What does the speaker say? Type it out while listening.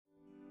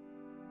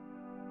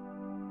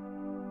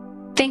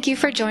Thank you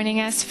for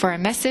joining us for a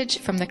message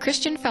from the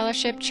Christian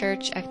Fellowship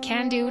Church of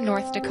Candu,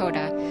 North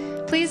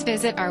Dakota. Please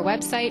visit our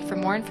website for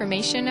more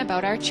information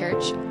about our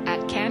church at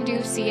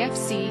canducfc.com.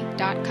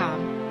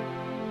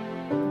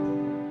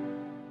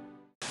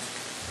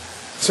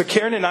 So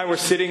Karen and I were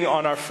sitting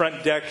on our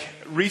front deck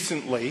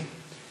recently,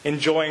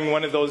 enjoying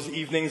one of those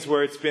evenings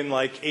where it's been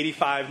like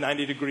 85,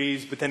 90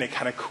 degrees, but then it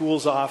kind of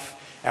cools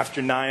off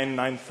after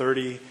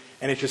 9:30.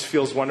 And it just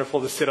feels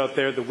wonderful to sit out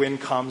there. The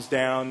wind calms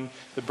down,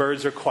 the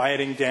birds are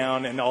quieting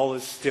down, and all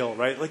is still,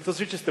 right? Like,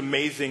 those are just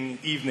amazing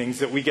evenings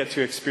that we get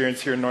to experience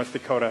here in North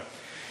Dakota.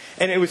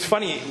 And it was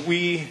funny,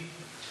 we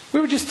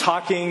were just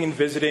talking and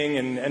visiting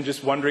and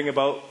just wondering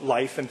about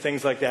life and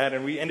things like that,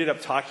 and we ended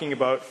up talking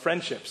about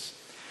friendships.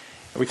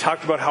 And we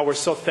talked about how we're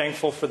so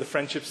thankful for the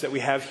friendships that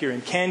we have here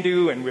in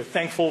Candu, and we're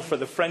thankful for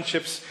the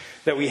friendships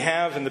that we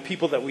have and the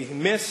people that we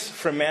miss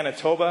from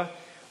Manitoba.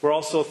 We're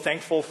also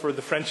thankful for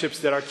the friendships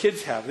that our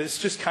kids have. It's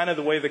just kind of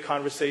the way the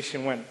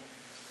conversation went.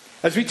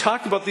 As we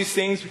talked about these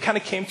things, we kind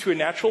of came to a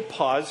natural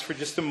pause for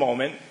just a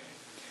moment.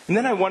 And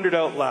then I wondered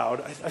out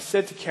loud, I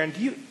said to Karen,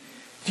 do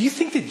you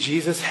think that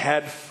Jesus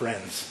had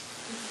friends?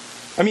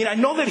 I mean, I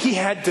know that he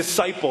had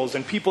disciples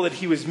and people that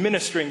he was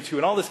ministering to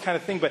and all this kind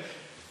of thing, but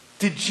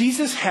did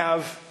Jesus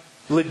have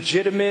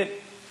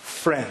legitimate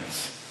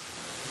friends?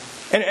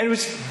 And it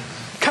was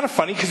kind of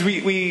funny because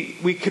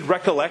we could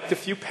recollect a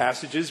few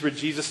passages where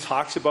Jesus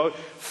talks about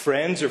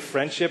friends or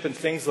friendship and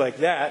things like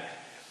that,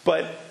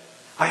 but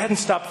I hadn't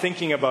stopped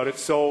thinking about it.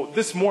 So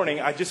this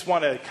morning, I just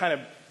want to kind of,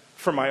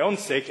 for my own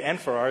sake and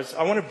for ours,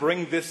 I want to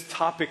bring this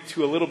topic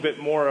to a little bit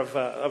more of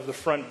the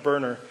front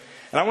burner.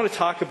 And I want to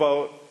talk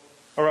about,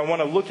 or I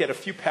want to look at a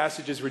few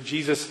passages where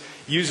Jesus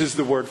uses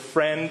the word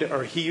friend,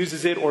 or he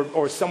uses it,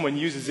 or someone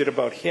uses it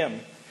about him.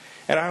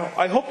 And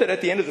I hope that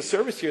at the end of the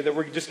service here that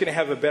we're just going to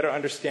have a better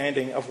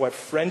understanding of what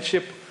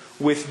friendship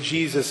with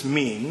Jesus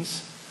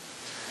means,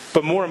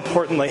 but more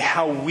importantly,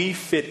 how we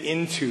fit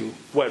into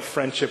what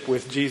friendship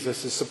with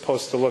Jesus is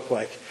supposed to look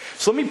like.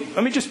 So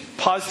let me just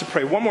pause to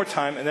pray one more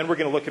time, and then we're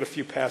going to look at a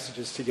few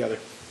passages together.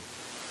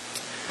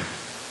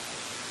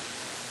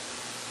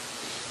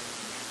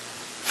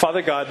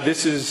 Father God,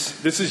 this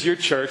is your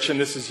church, and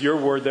this is your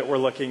word that we're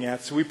looking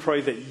at. So we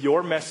pray that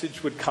your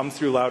message would come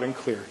through loud and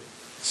clear.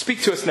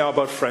 Speak to us now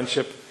about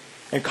friendship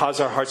and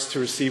cause our hearts to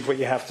receive what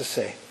you have to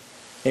say.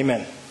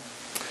 Amen.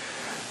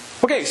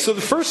 Okay, so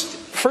the first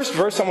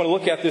verse I want to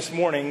look at this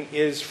morning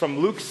is from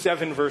Luke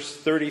 7, verse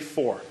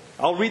 34.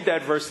 I'll read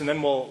that verse and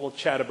then we'll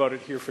chat about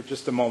it here for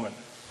just a moment.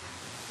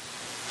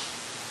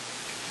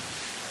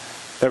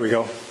 There we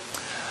go.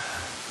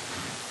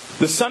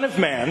 The Son of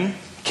Man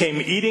came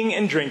eating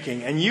and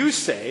drinking, and you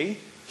say,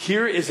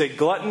 here is a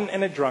glutton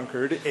and a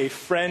drunkard, a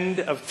friend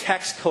of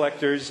tax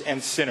collectors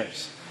and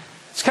sinners.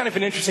 It's kind of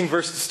an interesting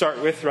verse to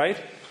start with, right?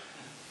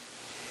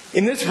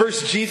 In this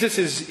verse, Jesus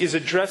is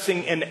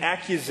addressing an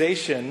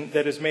accusation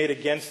that is made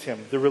against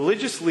him. The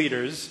religious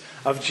leaders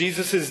of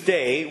Jesus'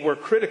 day were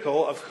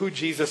critical of who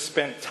Jesus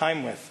spent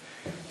time with.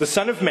 The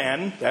Son of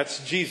Man, that's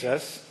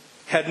Jesus,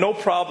 had no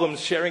problems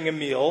sharing a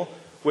meal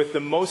with the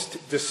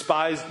most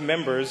despised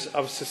members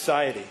of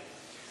society.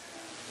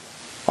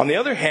 On the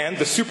other hand,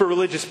 the super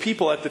religious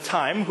people at the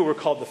time, who were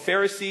called the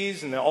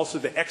Pharisees and also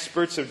the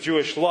experts of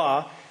Jewish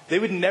law, they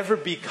would never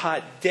be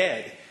caught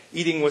dead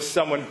eating with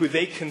someone who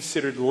they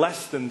considered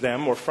less than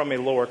them or from a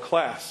lower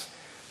class.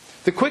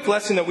 The quick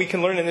lesson that we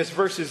can learn in this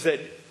verse is that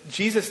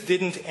Jesus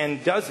didn't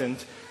and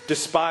doesn't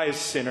despise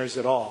sinners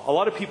at all. A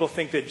lot of people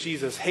think that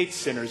Jesus hates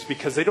sinners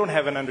because they don't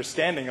have an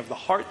understanding of the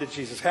heart that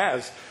Jesus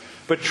has.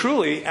 But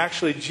truly,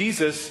 actually,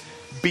 Jesus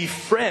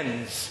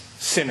befriends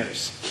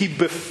sinners. He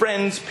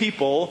befriends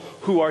people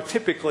who are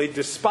typically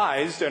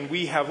despised, and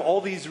we have all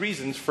these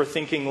reasons for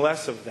thinking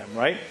less of them,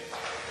 right?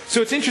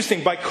 So it's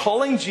interesting, by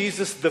calling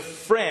Jesus the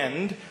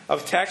friend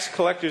of tax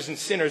collectors and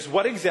sinners,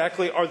 what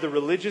exactly are the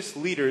religious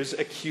leaders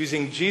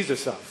accusing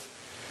Jesus of?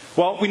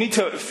 Well, we need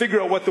to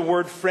figure out what the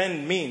word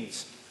friend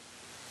means.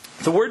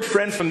 The word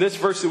friend from this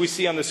verse that we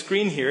see on the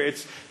screen here,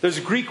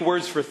 there's Greek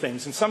words for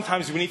things. And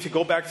sometimes we need to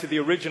go back to the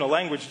original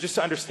language just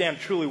to understand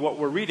truly what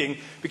we're reading.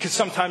 Because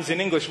sometimes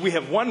in English we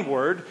have one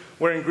word,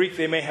 where in Greek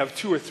they may have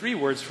two or three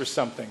words for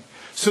something.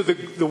 So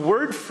the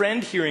word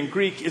friend here in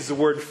Greek is the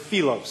word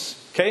philos.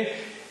 Okay?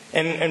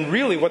 And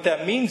really what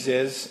that means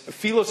is,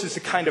 philos is the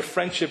kind of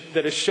friendship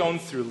that is shown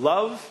through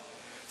love,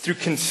 through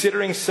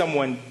considering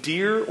someone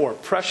dear or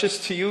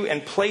precious to you,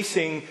 and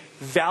placing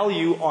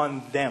value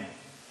on them.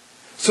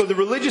 So the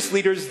religious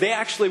leaders, they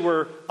actually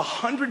were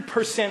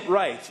 100%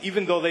 right,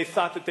 even though they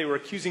thought that they were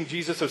accusing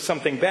Jesus of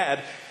something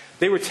bad.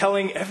 They were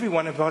telling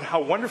everyone about how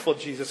wonderful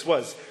Jesus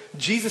was.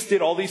 Jesus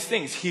did all these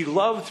things. He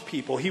loved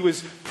people. He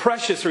was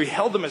precious, or he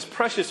held them as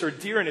precious or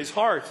dear in his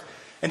heart.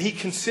 And he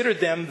considered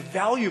them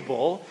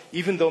valuable,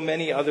 even though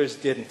many others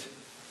didn't.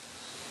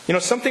 You know,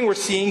 something we're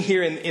seeing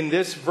here in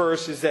this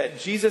verse is that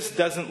Jesus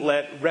doesn't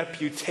let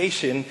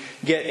reputation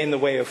get in the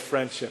way of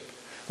friendship.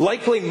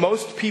 Likely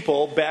most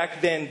people back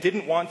then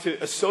didn't want to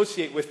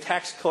associate with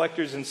tax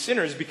collectors and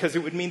sinners because it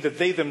would mean that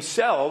they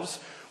themselves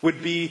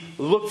would be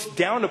looked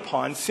down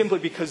upon simply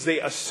because they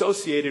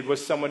associated with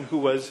someone who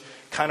was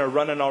kind of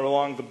running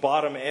along the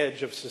bottom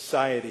edge of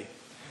society.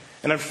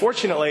 And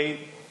unfortunately,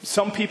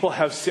 some people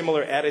have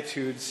similar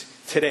attitudes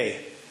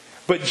today.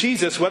 But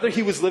Jesus, whether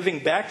he was living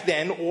back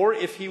then or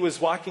if he was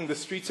walking the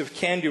streets of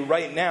Candu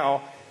right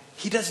now,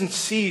 he doesn't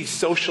see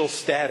social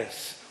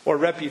status or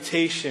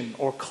reputation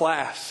or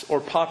class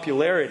or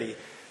popularity.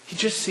 He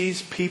just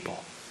sees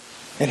people.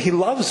 And he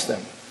loves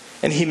them.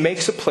 And he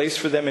makes a place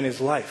for them in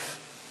his life.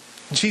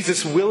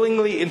 Jesus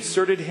willingly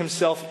inserted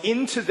himself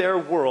into their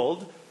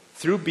world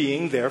through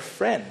being their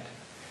friend.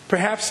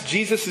 Perhaps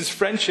Jesus'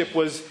 friendship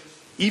was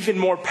even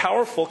more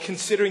powerful,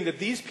 considering that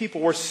these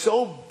people were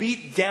so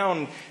beat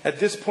down at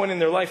this point in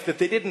their life that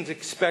they didn't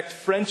expect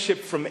friendship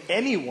from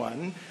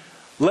anyone,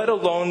 let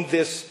alone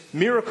this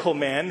miracle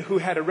man who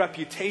had a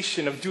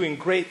reputation of doing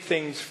great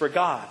things for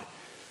God.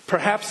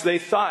 Perhaps they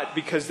thought,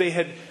 because they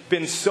had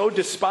been so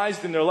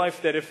despised in their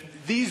life, that if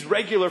these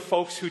regular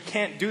folks who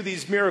can't do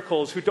these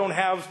miracles, who don't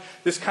have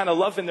this kind of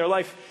love in their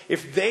life,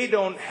 if they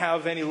don't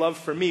have any love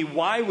for me,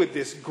 why would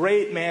this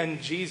great man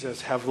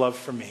Jesus have love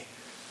for me?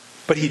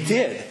 But he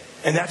did.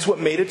 And that's what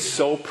made it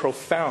so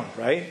profound,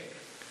 right?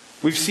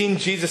 We've seen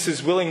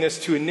Jesus' willingness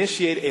to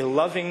initiate a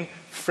loving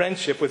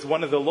friendship with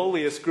one of the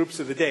lowliest groups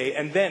of the day.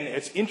 And then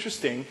it's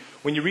interesting,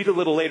 when you read a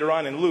little later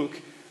on in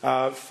Luke,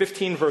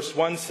 15 verse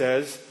 1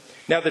 says,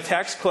 "Now the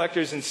tax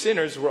collectors and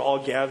sinners were all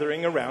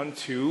gathering around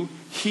to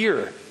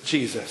hear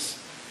Jesus."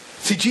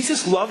 See,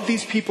 Jesus loved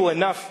these people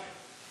enough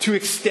to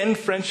extend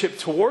friendship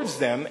towards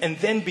them. And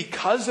then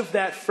because of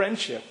that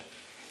friendship,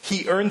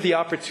 he earned the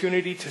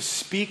opportunity to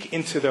speak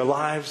into their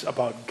lives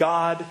about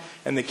God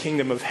and the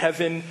kingdom of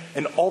heaven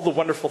and all the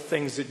wonderful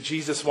things that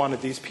Jesus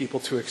wanted these people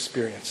to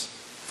experience.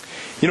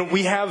 You know,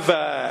 we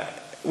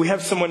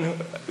have someone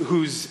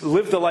who's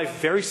lived a life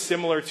very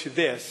similar to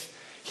this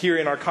here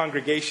in our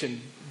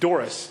congregation,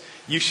 Doris.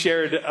 You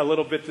shared a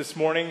little bit this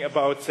morning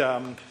about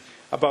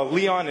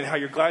Leon and how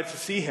you're glad to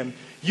see him.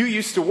 You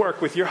used to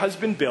work with your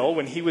husband Bill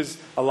when he was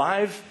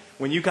alive,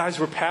 when you guys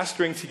were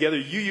pastoring together.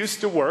 You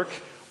used to work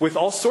with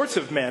all sorts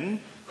of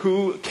men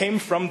who came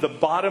from the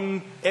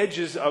bottom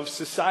edges of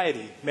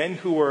society. Men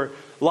who were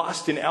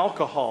lost in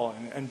alcohol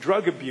and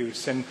drug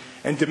abuse and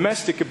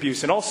domestic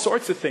abuse and all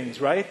sorts of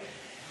things, right?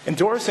 And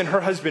Doris and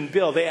her husband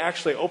Bill, they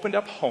actually opened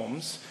up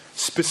homes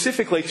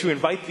specifically to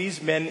invite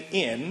these men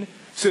in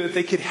so that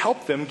they could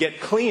help them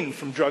get clean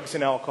from drugs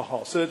and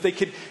alcohol, so that they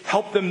could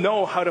help them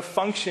know how to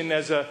function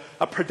as a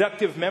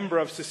productive member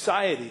of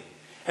society.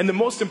 And the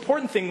most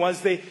important thing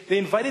was they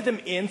invited them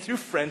in through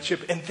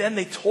friendship, and then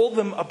they told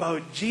them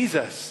about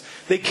Jesus.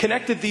 They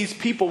connected these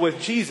people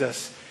with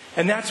Jesus,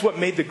 and that's what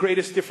made the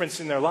greatest difference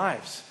in their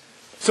lives.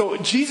 So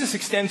Jesus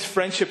extends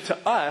friendship to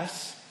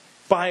us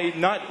by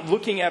not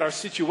looking at our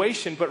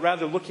situation, but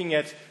rather looking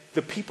at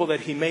the people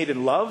that he made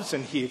and loves,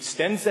 and he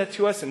extends that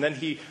to us, and then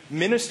he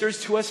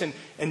ministers to us.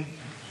 And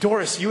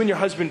Doris, you and your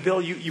husband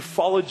Bill, you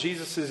followed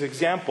Jesus'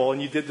 example,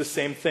 and you did the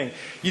same thing.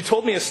 You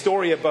told me a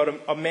story about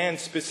a man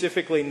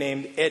specifically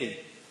named Eddie.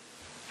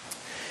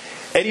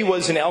 Eddie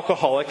was an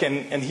alcoholic,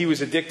 and he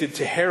was addicted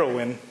to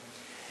heroin.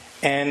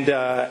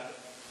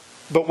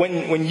 But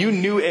when you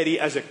knew Eddie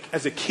as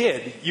a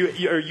kid,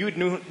 you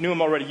knew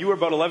him already. You were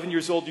about 11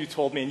 years old, you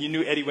told me, and you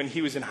knew Eddie when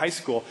he was in high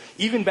school.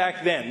 Even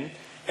back then,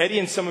 Eddie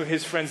and some of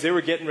his friends, they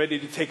were getting ready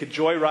to take a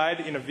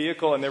joyride in a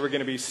vehicle, and they were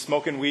going to be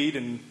smoking weed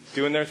and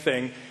doing their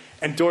thing.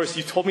 And Doris,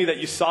 you told me that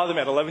you saw them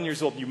at 11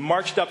 years old. You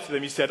marched up to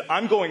them. You said,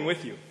 "I'm going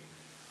with you."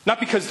 Not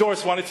because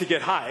Doris wanted to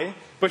get high,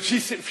 but she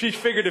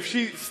figured if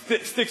she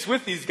sticks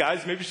with these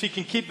guys, maybe she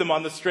can keep them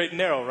on the straight and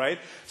narrow, right?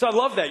 So I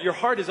love that. Your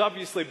heart has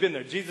obviously been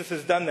there. Jesus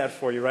has done that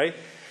for you, right?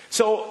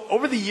 So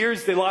over the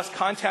years, they lost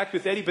contact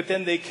with Eddie, but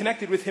then they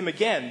connected with him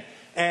again.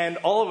 And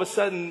all of a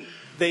sudden,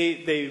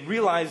 they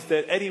realized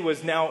that Eddie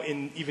was now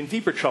in even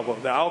deeper trouble.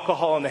 The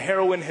alcohol and the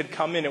heroin had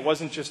come in. It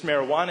wasn't just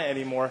marijuana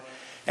anymore.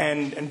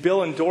 And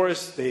Bill and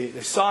Doris, they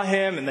saw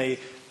him and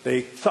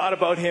they thought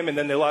about him, and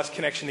then they lost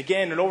connection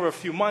again. And over a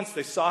few months,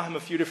 they saw him a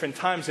few different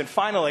times. And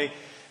finally,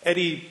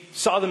 Eddie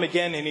saw them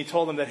again, and he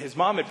told them that his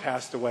mom had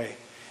passed away.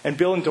 And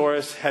Bill and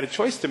Doris had a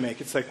choice to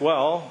make. It's like,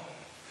 well,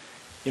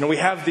 you know, we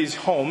have these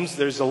homes.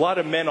 There's a lot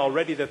of men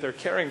already that they're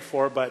caring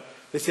for. But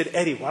they said,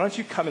 "Eddie, why don't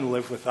you come and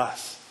live with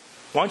us?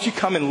 Why don't you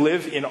come and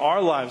live in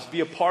our lives?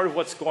 Be a part of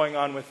what's going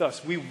on with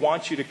us. We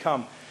want you to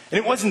come." And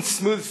it wasn't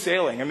smooth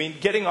sailing. I mean,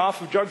 getting off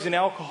of drugs and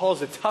alcohol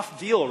is a tough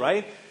deal,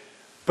 right?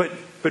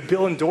 But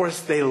Bill and Doris,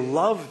 they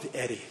loved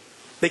Eddie.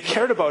 They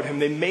cared about him.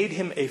 They made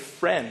him a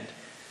friend.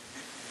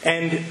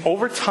 And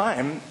over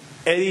time,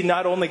 Eddie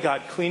not only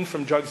got clean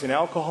from drugs and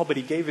alcohol, but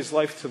he gave his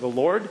life to the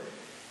Lord.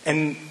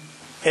 And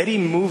Eddie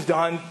moved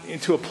on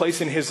into a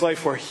place in his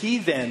life where he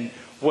then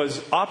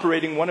was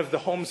operating one of the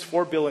homes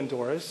for Bill and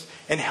Doris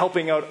and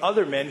helping out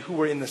other men who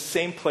were in the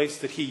same place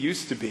that he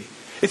used to be.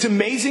 It's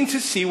amazing to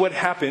see what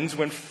happens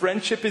when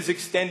friendship is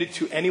extended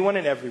to anyone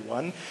and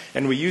everyone,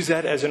 and we use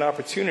that as an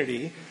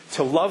opportunity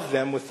to love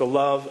them with the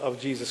love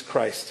of Jesus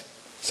Christ.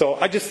 So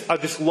I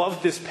just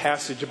love this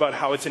passage about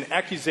how it's an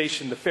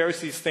accusation. The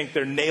Pharisees think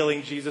they're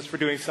nailing Jesus for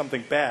doing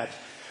something bad.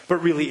 but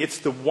really it's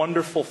the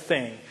wonderful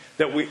thing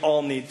that we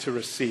all need to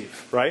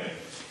receive, right?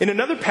 In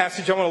another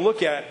passage I want to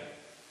look at,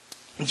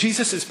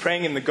 Jesus is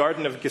praying in the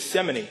Garden of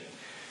Gethsemane,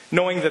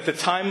 knowing that the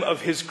time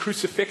of his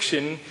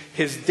crucifixion,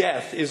 his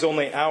death, is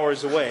only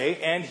hours away,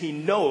 and he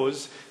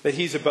knows that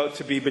he's about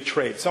to be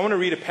betrayed. So I want to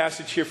read a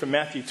passage here from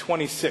Matthew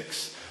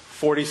 26,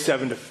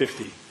 47 to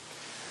 50.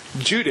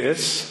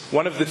 Judas,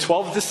 one of the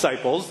 12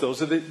 disciples,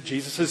 those are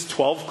Jesus'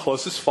 12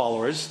 closest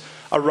followers,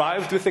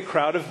 arrived with a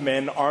crowd of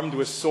men armed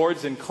with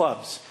swords and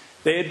clubs.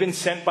 They had been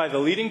sent by the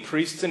leading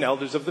priests and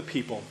elders of the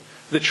people.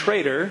 The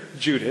traitor,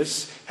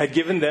 Judas, had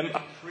given them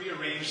a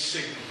prearranged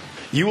signal.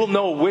 You will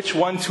know which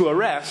one to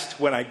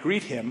arrest when I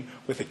greet him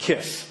with a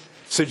kiss.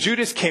 So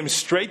Judas came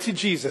straight to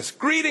Jesus.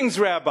 Greetings,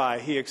 Rabbi,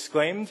 he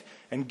exclaimed,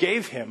 and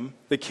gave him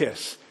the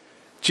kiss.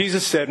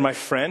 Jesus said, my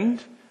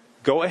friend,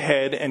 go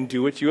ahead and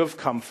do what you have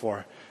come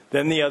for.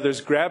 Then the others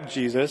grabbed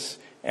Jesus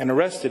and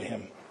arrested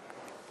him.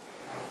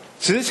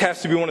 So this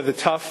has to be one of the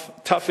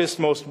toughest,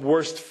 most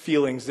worst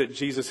feelings that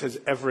Jesus has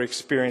ever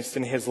experienced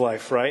in his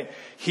life, right?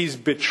 He's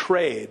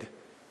betrayed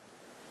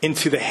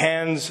into the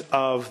hands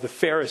of the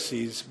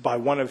Pharisees by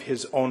one of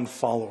his own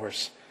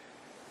followers.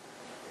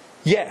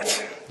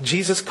 Yet,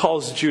 Jesus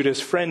calls Judas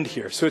friend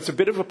here, so it's a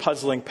bit of a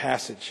puzzling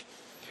passage.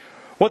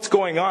 What's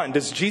going on?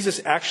 Does Jesus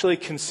actually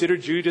consider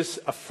Judas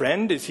a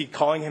friend? Is he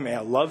calling him, hey,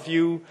 I love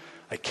you,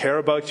 I care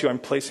about you, I'm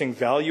placing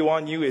value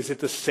on you? Is it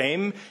the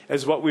same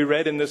as what we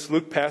read in this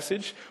Luke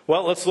passage?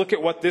 Well, let's look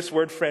at what this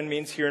word friend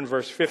means here in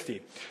verse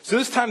 50. So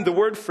this time the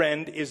word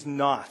friend is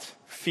not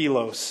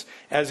philos,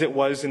 as it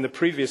was in the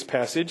previous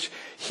passage.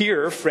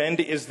 Here, friend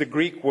is the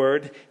Greek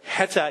word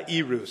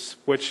hetairus,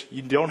 which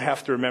you don't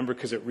have to remember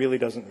because it really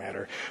doesn't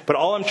matter. But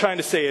all I'm trying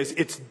to say is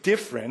it's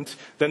different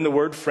than the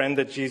word friend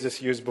that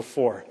Jesus used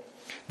before.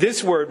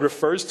 This word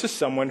refers to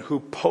someone who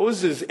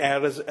poses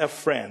as a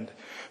friend,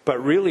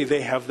 but really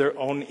they have their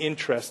own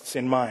interests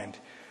in mind.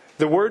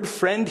 The word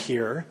friend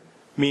here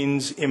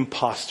means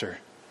imposter.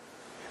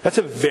 That's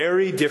a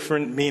very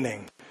different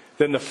meaning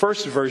than the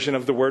first version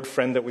of the word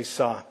friend that we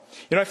saw.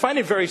 You know, I find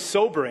it very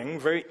sobering,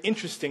 very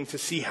interesting to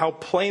see how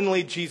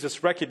plainly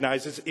Jesus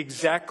recognizes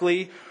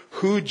exactly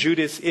who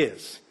Judas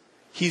is.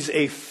 He's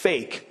a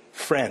fake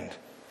friend.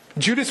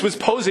 Judas was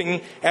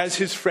posing as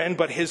his friend,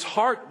 but his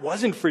heart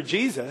wasn't for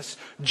Jesus.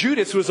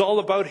 Judas was all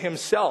about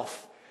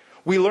himself.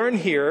 We learn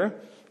here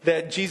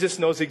that Jesus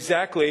knows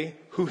exactly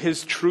who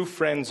his true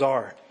friends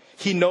are.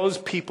 He knows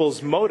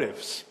people's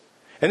motives.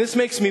 And this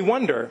makes me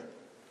wonder,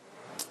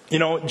 you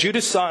know,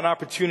 Judas saw an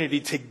opportunity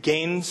to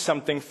gain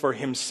something for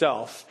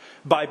himself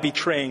by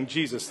betraying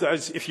Jesus.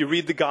 If you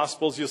read the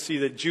Gospels, you'll see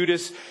that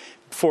Judas,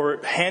 for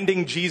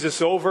handing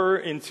Jesus over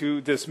into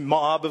this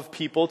mob of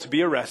people to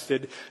be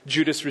arrested,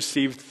 Judas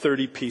received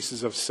 30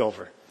 pieces of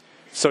silver.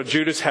 So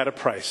Judas had a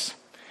price.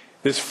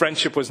 This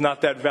friendship was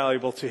not that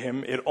valuable to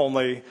him. It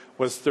only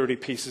was 30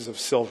 pieces of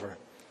silver.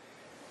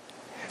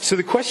 So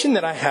the question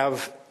that I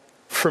have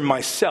for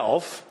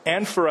myself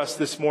and for us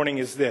this morning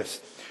is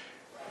this.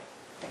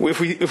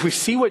 If we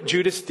see what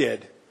Judas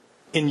did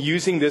in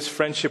using this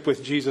friendship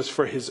with Jesus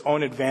for his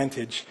own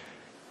advantage,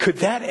 could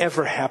that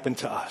ever happen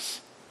to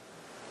us?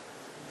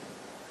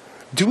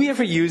 Do we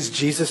ever use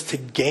Jesus to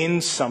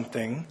gain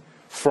something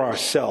for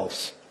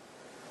ourselves?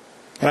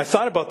 And I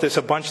thought about this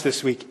a bunch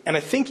this week, and I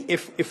think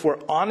if we're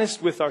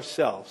honest with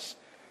ourselves,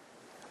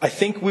 I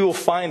think we will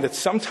find that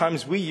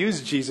sometimes we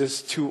use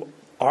Jesus to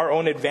our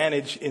own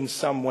advantage in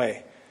some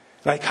way.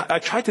 And I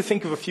tried to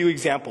think of a few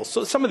examples.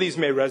 So some of these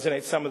may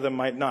resonate, some of them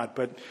might not,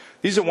 but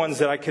these are ones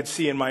that I could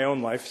see in my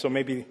own life, so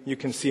maybe you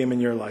can see them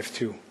in your life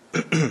too.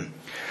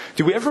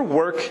 Do we ever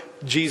work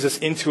Jesus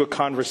into a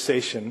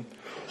conversation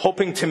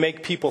hoping to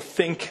make people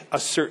think a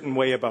certain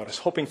way about us,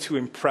 hoping to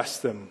impress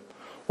them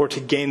or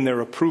to gain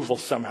their approval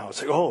somehow?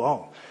 It's like,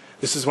 oh,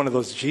 this is one of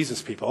those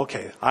Jesus people.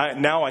 Okay,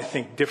 now I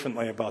think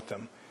differently about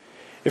them.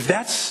 If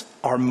that's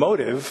our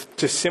motive,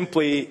 to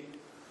simply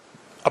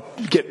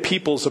get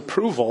people's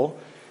approval,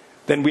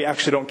 then we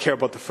actually don't care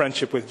about the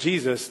friendship with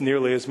Jesus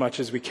nearly as much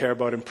as we care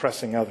about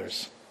impressing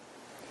others.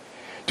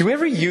 Do we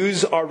ever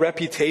use our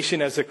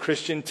reputation as a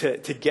Christian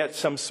to get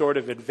some sort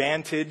of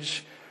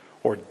advantage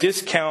or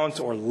discount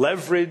or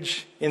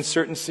leverage in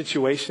certain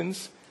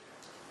situations?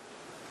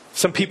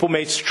 Some people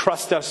may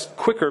trust us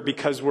quicker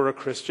because we're a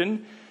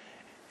Christian.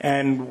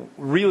 And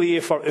really,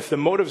 if the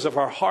motives of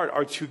our heart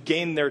are to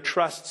gain their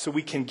trust so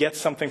we can get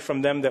something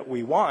from them that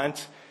we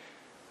want,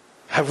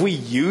 have we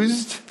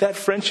used that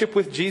friendship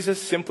with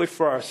Jesus simply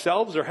for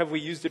ourselves, or have we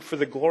used it for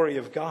the glory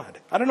of God?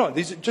 I don't know.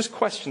 These are just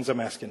questions I'm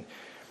asking.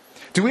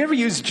 Do we ever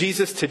use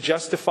Jesus to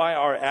justify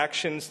our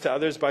actions to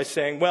others by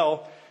saying,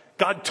 well,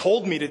 God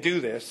told me to do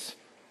this,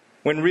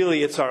 when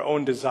really it's our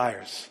own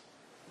desires?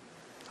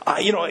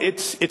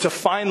 It's a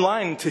fine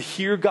line to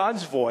hear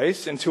God's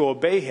voice and to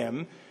obey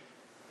Him.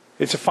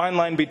 It's a fine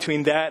line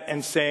between that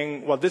and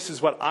saying, well, this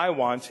is what I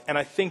want, and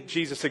I think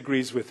Jesus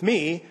agrees with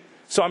me,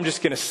 so I'm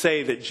just going to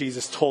say that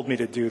Jesus told me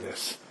to do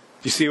this.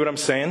 Do you see what I'm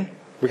saying?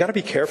 We've got to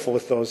be careful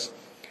with those.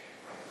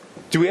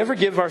 Do we ever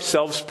give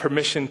ourselves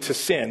permission to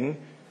sin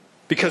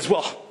because,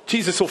 well,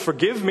 Jesus will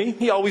forgive me.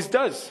 He always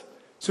does.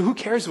 So who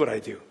cares what I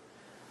do?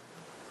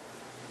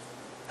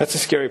 That's a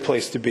scary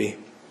place to be.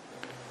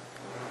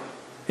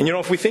 And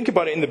if we think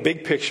about it in the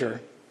big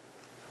picture,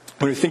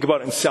 when we think about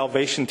it in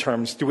salvation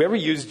terms, do we ever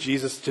use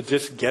Jesus to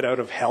just get out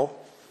of hell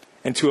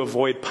and to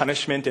avoid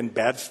punishment and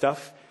bad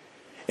stuff,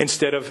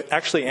 instead of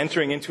actually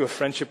entering into a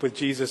friendship with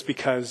Jesus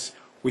because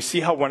we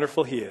see how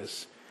wonderful he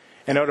is,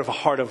 and out of a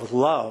heart of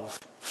love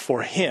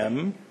for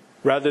him,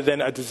 rather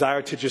than a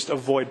desire to just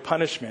avoid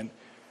punishment,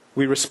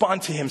 we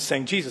respond to him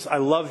saying, Jesus, I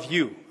love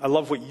you. I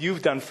love what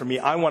you've done for me.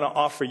 I want to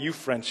offer you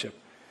friendship.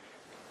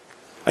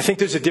 I think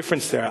there's a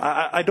difference there.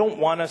 I don't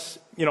want us,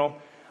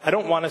 I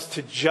don't want us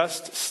to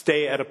just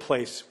stay at a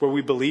place where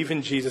we believe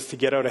in Jesus to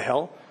get out of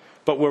hell,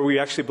 but where we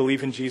actually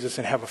believe in Jesus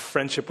and have a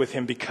friendship with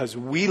him because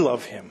we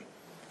love him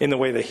in the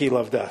way that he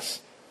loved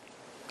us.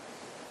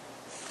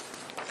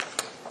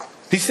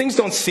 These things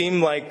don't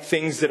seem like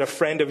things that a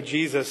friend of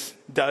Jesus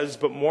does,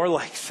 but more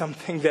like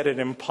something that an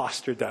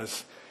imposter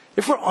does.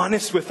 If we're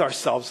honest with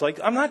ourselves,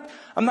 I'm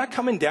not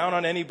coming down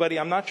on anybody.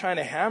 I'm not trying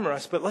to hammer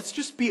us, but let's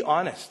just be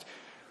honest.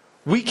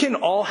 We can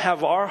all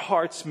have our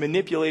hearts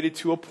manipulated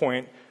to a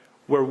point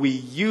where we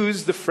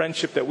use the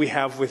friendship that we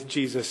have with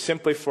Jesus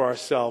simply for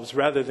ourselves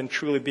rather than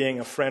truly being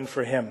a friend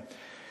for him.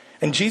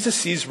 And Jesus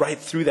sees right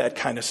through that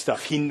kind of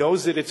stuff. He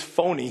knows that it's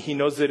phony. He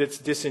knows that it's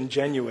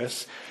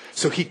disingenuous.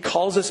 So he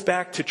calls us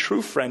back to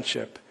true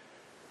friendship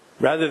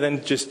rather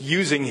than just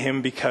using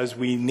him because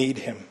we need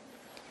him.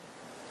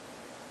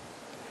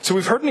 So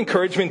we've heard an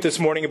encouragement this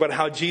morning about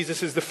how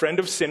Jesus is the friend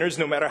of sinners.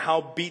 No matter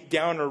how beat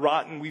down or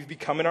rotten we've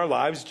become in our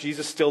lives,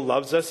 Jesus still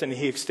loves us and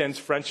he extends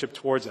friendship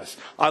towards us.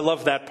 I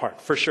love that part,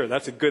 for sure.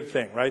 That's a good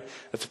thing, right?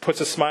 That puts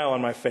a smile on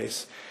my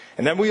face.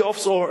 And then we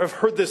also have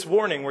heard this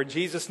warning where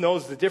Jesus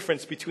knows the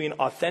difference between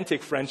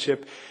authentic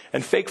friendship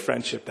and fake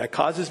friendship. That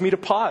causes me to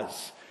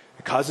pause.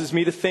 It causes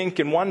me to think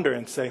and wonder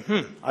and say,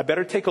 I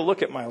better take a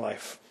look at my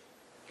life.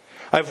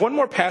 I have one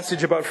more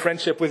passage about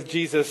friendship with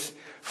Jesus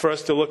for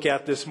us to look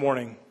at this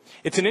morning.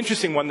 It's an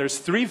interesting one. There's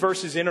 3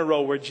 verses in a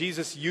row where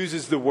Jesus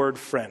uses the word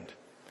friend.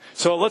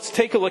 So let's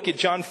take a look at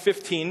John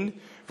 15,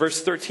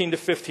 verse 13 to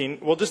 15.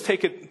 We'll just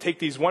take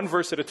these one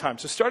verse at a time.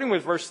 So starting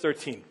with verse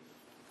 13.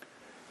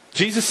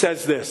 Jesus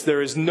says this,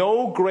 there is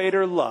no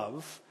greater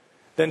love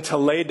than to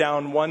lay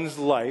down one's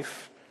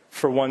life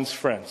for one's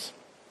friends.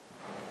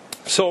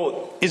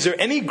 So is there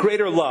any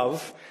greater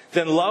love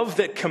than love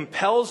that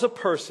compels a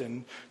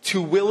person to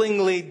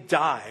willingly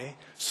die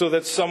so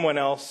that someone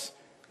else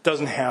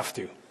doesn't have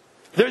to?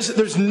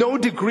 There's no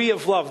degree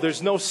of love,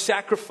 there's no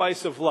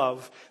sacrifice of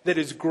love that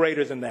is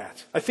greater than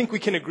that. I think we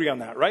can agree on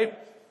that, right?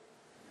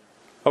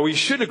 Oh, we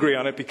should agree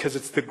on it because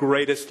it's the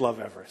greatest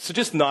love ever. So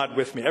just nod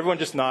with me. Everyone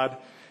just nod.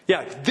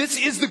 Yeah, this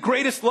is the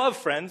greatest love,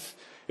 friends.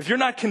 If you're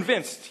not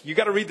convinced, you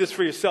got to read this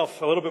for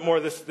yourself a little bit more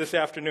this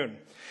afternoon.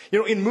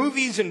 In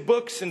movies and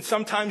books and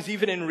sometimes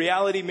even in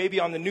reality,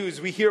 maybe on the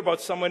news, we hear about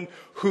someone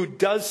who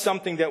does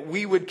something that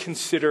we would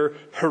consider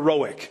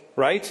heroic,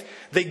 right?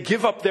 They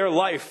give up their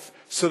life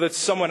so that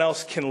someone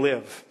else can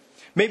live.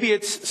 Maybe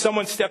it's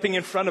someone stepping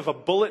in front of a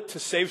bullet to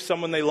save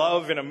someone they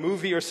love in a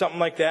movie or something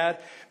like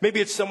that. Maybe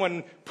it's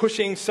someone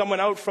pushing someone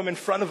out from in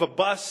front of a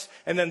bus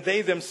and then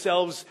they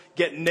themselves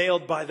get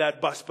nailed by that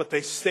bus, but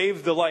they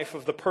save the life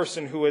of the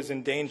person who is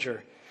in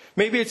danger.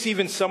 Maybe it's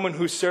even someone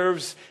who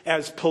serves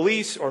as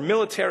police or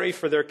military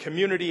for their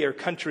community or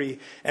country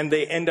and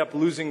they end up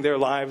losing their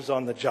lives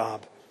on the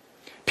job.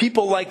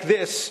 People like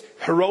this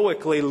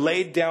heroically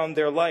laid down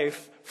their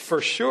life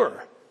for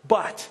sure,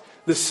 but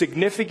the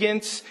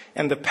significance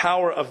and the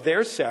power of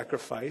their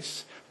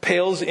sacrifice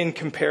pales in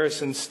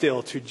comparison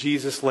still to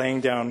Jesus laying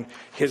down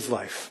his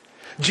life.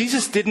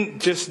 Jesus didn't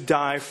just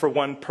die for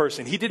one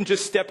person. He didn't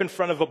just step in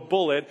front of a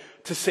bullet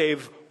to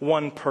save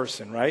one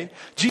person, right?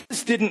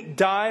 Jesus didn't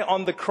die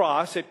on the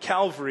cross at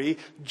Calvary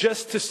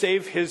just to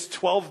save his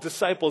 12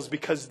 disciples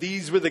because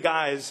these were the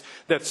guys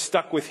that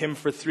stuck with him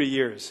for 3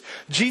 years.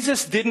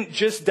 Jesus didn't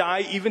just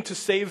die even to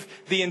save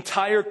the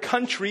entire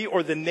country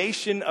or the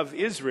nation of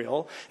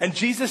Israel. And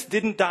Jesus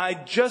didn't die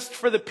just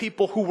for the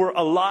people who were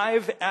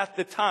alive at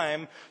the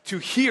time to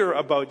hear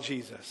about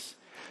Jesus.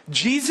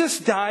 Jesus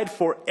died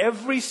for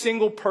every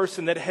single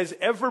person that has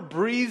ever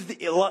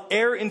breathed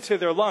air into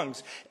their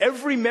lungs.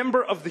 Every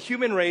member of the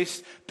human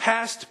race,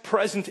 past,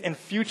 present, and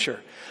future.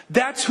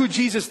 That's who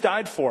Jesus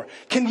died for.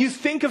 Can you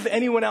think of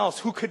anyone else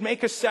who could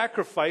make a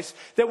sacrifice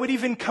that would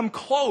even come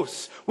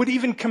close, would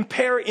even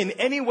compare in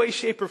any way,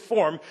 shape, or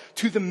form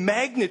to the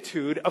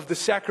magnitude of the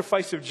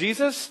sacrifice of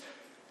Jesus?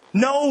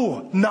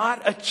 No,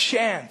 not a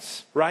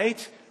chance,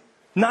 right?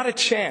 Not a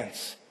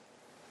chance.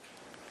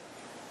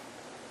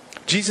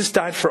 Jesus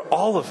died for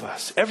all of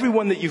us.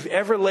 Everyone that you've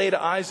ever laid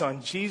eyes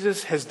on,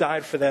 Jesus has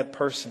died for that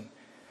person.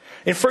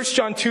 In 1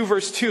 John 2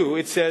 verse 2,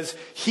 it says,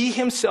 He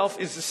himself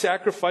is the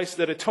sacrifice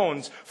that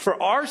atones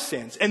for our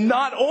sins. And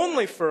not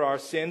only for our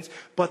sins,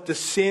 but the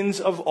sins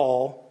of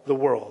all the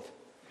world.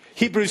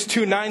 Hebrews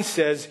 2:9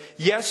 says,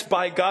 yes,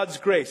 by God's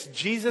grace,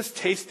 Jesus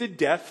tasted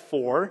death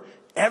for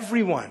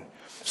everyone.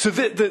 So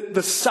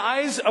the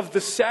size of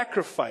the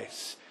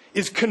sacrifice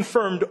is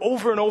confirmed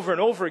over and over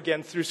and over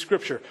again through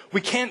Scripture.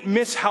 We can't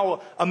miss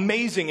how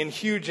amazing and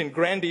huge and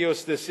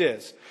grandiose this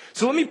is.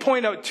 So let me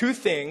point out two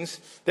things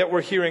that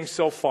we're hearing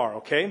so far,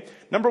 okay?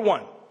 Number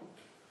one,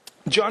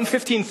 John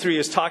 15:3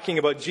 is talking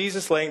about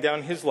Jesus laying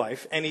down his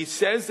life, and he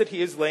says that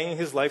he is laying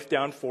his life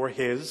down for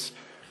his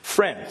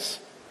friends.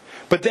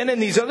 But then in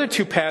these other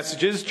two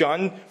passages,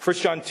 1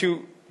 John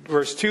 2,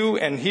 verse 2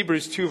 and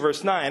Hebrews 2,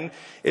 verse 9,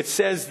 it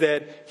says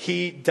that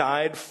he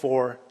died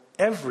for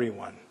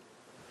everyone.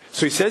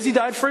 So he says he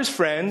died for his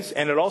friends,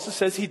 and it also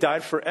says he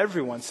died for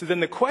everyone. So then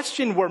the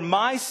question where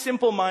my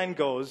simple mind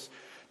goes,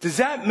 does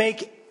that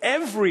make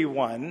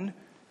everyone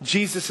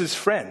Jesus'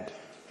 friend?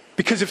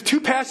 Because if two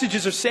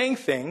passages are saying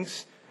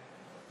things,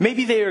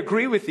 maybe they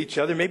agree with each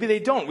other, maybe they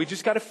don't. We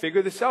just got to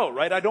figure this out,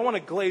 right? I don't want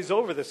to glaze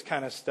over this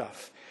kind of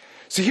stuff.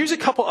 So here's a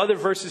couple other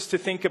verses to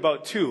think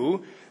about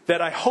too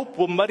that I hope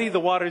will muddy the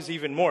waters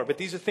even more. But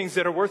these are things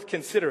that are worth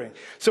considering.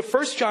 So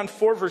 1 John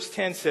 4 verse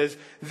 10 says,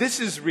 "This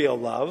is real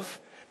love,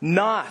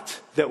 not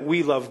that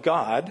we love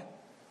God,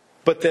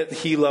 but that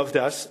he loved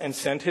us and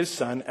sent his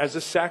son as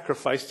a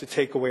sacrifice to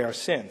take away our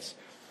sins."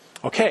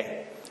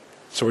 Okay,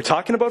 so we're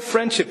talking about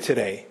friendship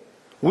today.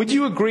 Would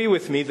you agree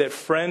with me that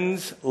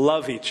friends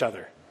love each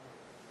other?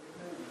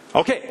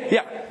 Okay,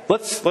 yeah,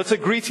 let's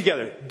agree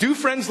together. Do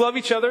friends love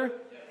each other?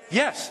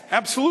 Yes,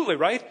 absolutely,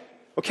 right?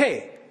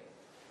 Okay.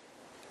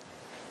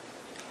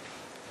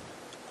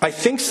 I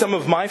think some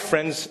of my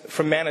friends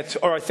from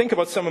Manitoba, or I think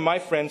about some of my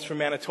friends from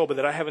Manitoba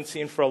that I haven't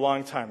seen for a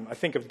long time. I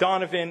think of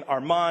Donovan,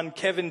 Armand,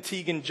 Kevin,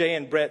 Tegan, Jay,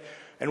 and Brett.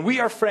 And we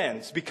are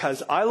friends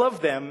because I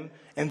love them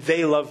and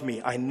they love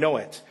me. I know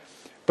it.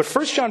 But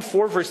 1 John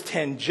 4 verse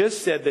 10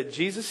 just said that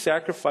Jesus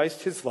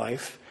sacrificed his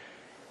life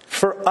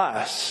for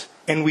us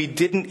and we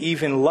didn't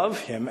even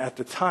love him at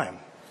the time.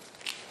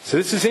 So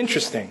this is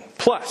interesting.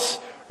 Plus,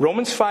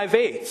 Romans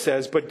 5:8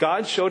 says, "But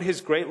God showed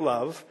his great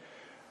love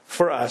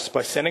for us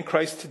by sending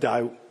Christ to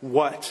die,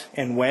 what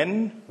and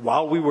when?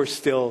 While we were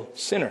still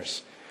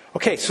sinners."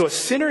 Okay, so a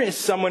sinner is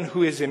someone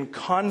who is in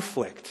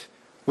conflict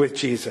with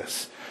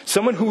Jesus.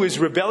 Someone who is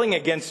rebelling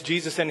against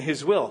Jesus and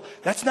his will.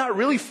 That's not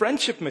really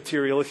friendship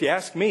material if you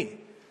ask me.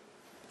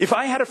 If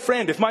I had a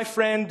friend, if my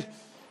friend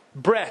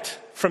Brett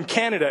from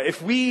Canada,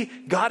 if we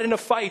got in a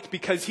fight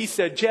because he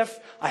said, "Jeff,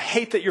 I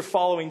hate that you're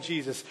following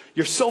Jesus.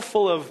 You're so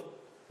full of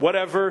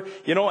whatever,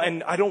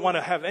 and I don't want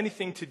to have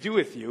anything to do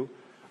with you."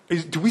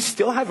 Do we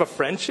still have a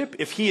friendship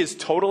if he is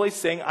totally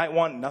saying, "I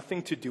want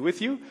nothing to do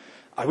with you"?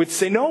 I would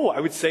say no. I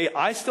would say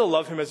I still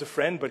love him as a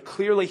friend, but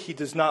clearly he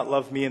does not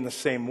love me in the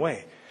same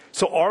way.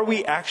 So are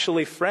we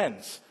actually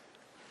friends?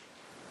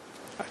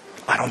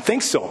 I don't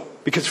think so,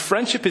 because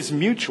friendship is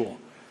mutual.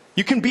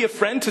 You can be a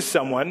friend to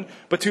someone,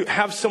 but to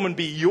have someone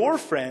be your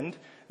friend,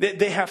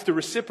 they have to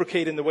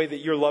reciprocate in the way that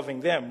you're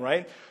loving them,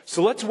 right?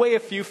 So let's weigh a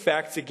few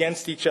facts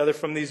against each other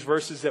from these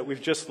verses that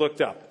we've just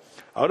looked up.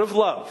 Out of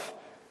love,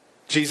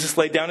 Jesus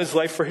laid down his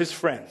life for his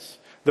friends.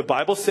 The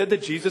Bible said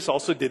that Jesus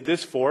also did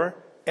this for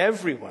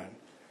everyone.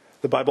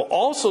 The Bible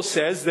also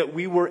says that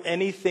we were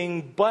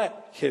anything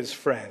but his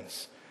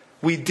friends.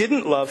 We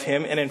didn't love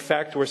him, and in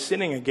fact, we're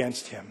sinning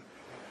against him.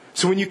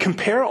 So when you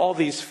compare all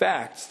these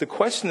facts, the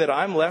question that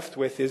I'm left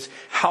with is,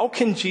 how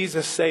can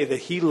Jesus say that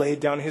he laid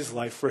down his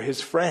life for his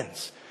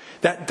friends?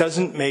 That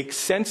doesn't make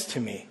sense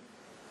to me.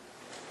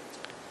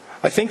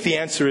 I think the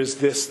answer is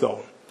this,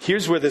 though.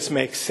 Here's where this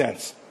makes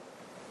sense.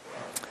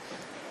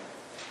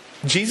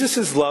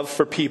 Jesus' love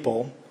for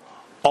people,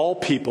 all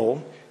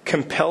people,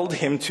 compelled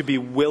him to be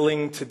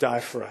willing to die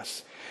for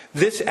us.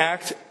 This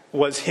act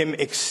was him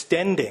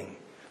extending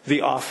the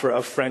offer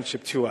of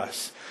friendship to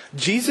us.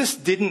 Jesus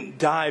didn't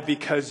die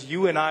because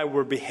you and I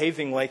were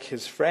behaving like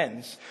his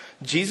friends.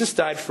 Jesus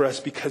died for us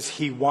because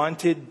he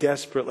wanted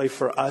desperately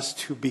for us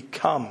to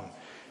become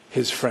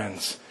his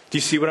friends. Do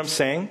you see what I'm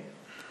saying?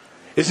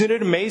 Isn't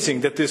it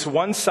amazing that this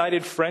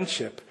one-sided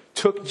friendship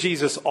took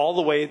Jesus all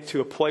the way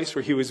to a place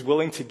where he was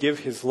willing to give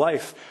his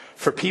life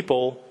for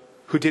people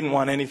who didn't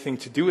want anything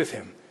to do with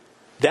him?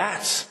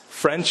 That's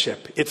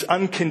friendship. It's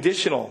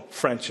unconditional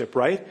friendship,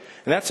 right?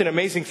 And that's an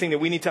amazing thing that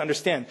we need to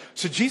understand.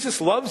 So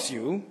Jesus loves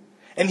you,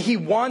 and he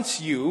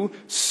wants you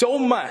so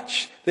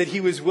much that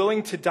he was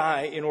willing to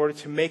die in order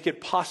to make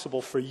it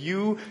possible for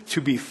you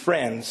to be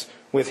friends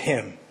with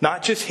him.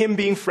 Not just him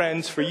being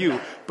friends for you,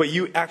 but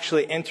you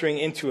actually entering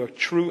into a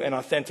true and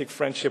authentic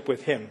friendship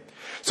with him.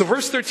 So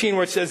verse 13,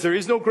 where it says, "There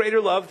is no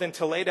greater love than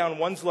to lay down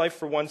one's life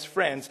for one's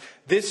friends,"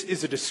 this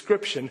is a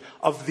description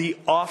of the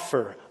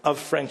offer of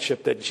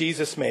friendship that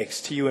Jesus makes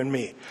to you and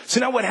me. So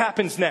now what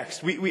happens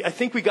next? I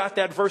think we got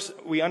that verse.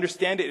 We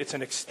understand it. It's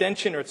an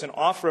extension, or it's an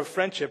offer of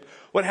friendship.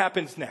 What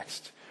happens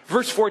next?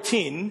 Verse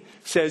 14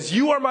 says,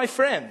 "You are my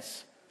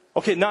friends."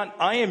 Okay, not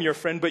I am your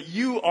friend, but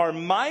you are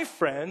my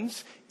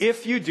friends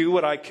if you do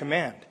what I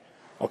command.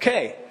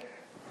 Okay.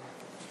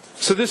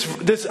 So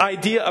this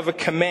idea of a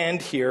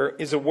command here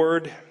is a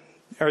word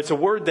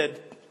that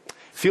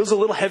feels a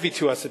little heavy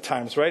to us at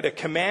times, right? A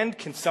command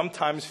can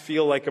sometimes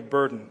feel like a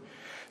burden.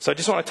 So I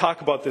just want to talk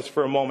about this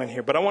for a moment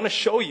here. But I want to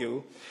show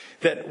you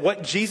that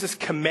what Jesus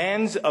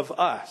commands of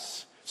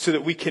us so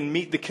that we can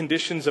meet the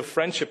conditions of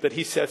friendship that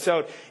he sets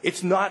out,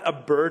 it's not a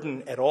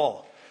burden at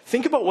all.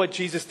 Think about what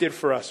Jesus did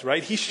for us,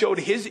 right? He showed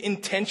his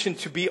intention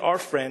to be our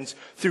friends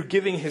through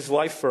giving his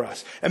life for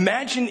us.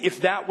 Imagine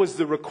if that was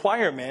the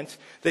requirement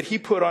that he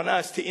put on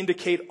us to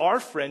indicate our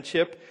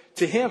friendship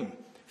to him.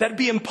 That'd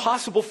be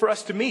impossible for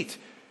us to meet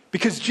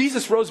because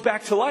Jesus rose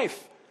back to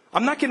life.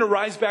 I'm not going to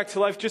rise back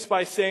to life just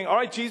by saying, all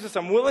right, Jesus,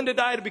 I'm willing to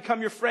die to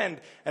become your friend.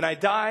 And I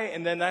die,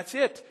 and then that's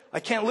it. I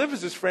can't live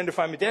as his friend if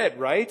I'm dead,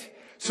 right?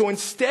 So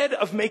instead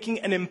of making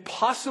an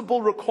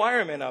impossible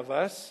requirement of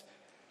us,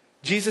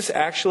 Jesus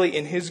actually,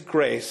 in his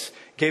grace,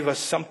 gave us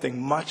something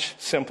much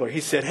simpler.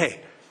 He said,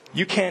 hey,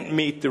 you can't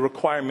meet the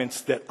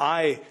requirements that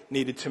I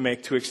needed to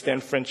make to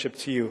extend friendship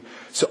to you.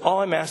 So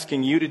all I'm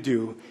asking you to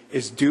do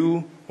is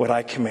do what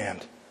I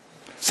command.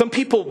 Some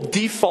people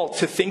default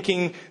to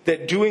thinking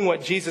that doing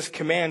what Jesus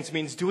commands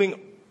means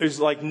is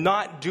like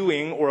not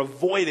doing or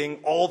avoiding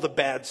all the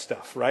bad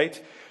stuff,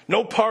 right?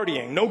 No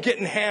partying, no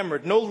getting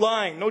hammered, no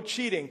lying, no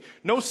cheating,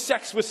 no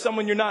sex with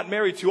someone you're not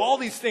married to, all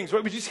these things,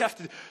 right? We just have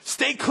to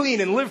stay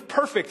clean and live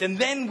perfect, and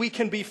then we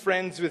can be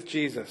friends with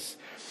Jesus.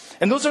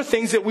 And those are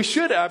things that we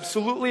should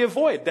absolutely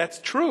avoid. That's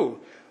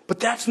true. But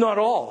that's not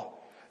all.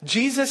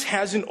 Jesus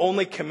hasn't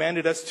only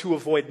commanded us to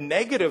avoid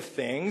negative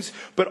things,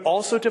 but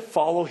also to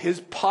follow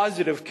his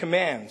positive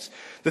commands.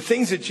 The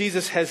things that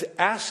Jesus has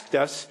asked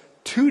us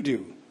to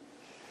do.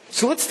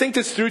 So let's think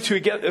this through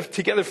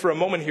together for a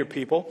moment here,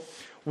 people.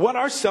 What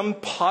are some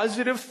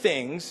positive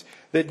things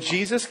that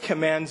Jesus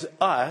commands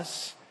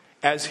us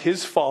as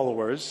his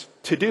followers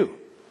to do?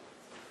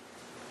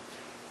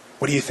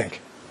 What do you think?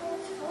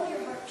 Follow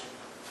your heart.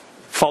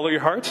 Follow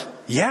your heart?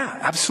 Yeah,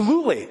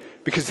 absolutely.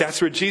 Because that's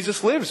where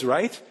Jesus lives,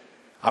 right?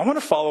 I want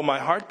to follow my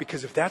heart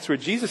because if that's where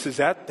Jesus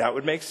is at, that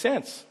would make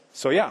sense.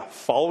 So yeah,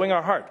 following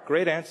our heart.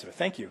 Great answer.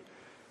 Thank you.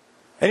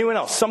 Anyone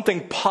else?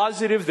 Something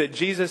positive that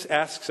Jesus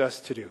asks us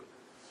to do?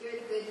 Share the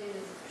good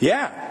news.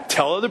 Yeah,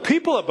 tell other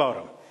people about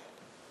him.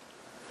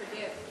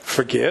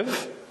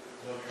 Forgive.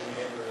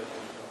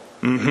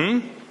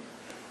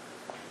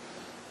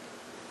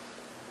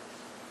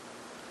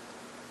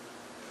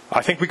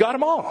 I think we got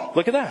them all.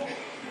 Look at that.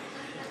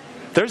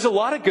 There's a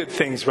lot of good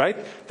things, right?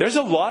 There's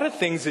a lot of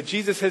things that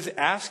Jesus has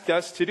asked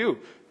us to do.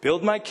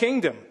 Build my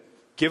kingdom.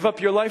 Give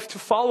up your life to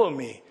follow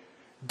me.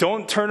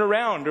 Don't turn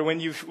around, or when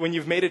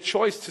you've made a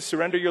choice to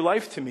surrender your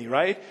life to me,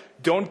 right?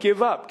 Don't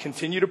give up.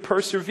 Continue to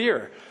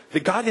persevere.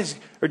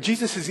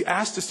 Jesus has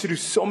asked us to do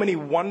so many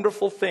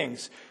wonderful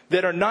things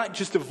that are not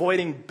just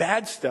avoiding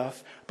bad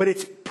stuff, but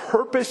it's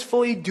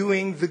purposefully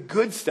doing the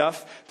good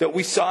stuff that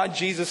we saw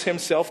Jesus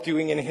himself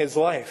doing in his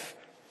life.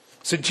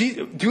 So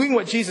doing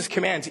what Jesus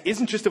commands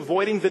isn't just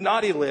avoiding the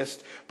naughty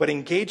list, but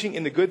engaging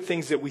in the good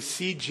things that we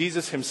see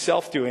Jesus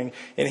himself doing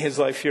in his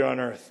life here on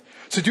earth.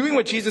 So doing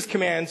what Jesus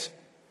commands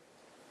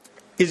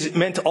is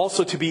meant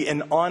also to be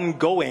an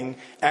ongoing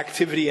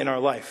activity in our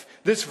life.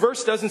 This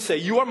verse doesn't say,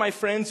 you are my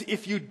friends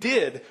if you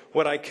did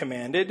what I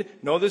commanded.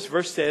 No, this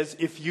verse says,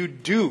 if you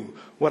do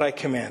what I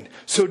command.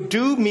 So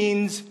do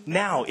means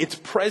now. It's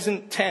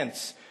present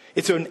tense.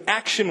 It's an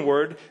action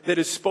word that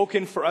is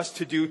spoken for us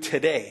to do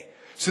today.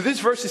 So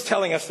this verse is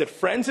telling us that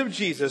friends of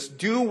Jesus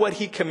do what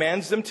he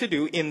commands them to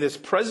do in this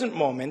present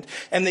moment,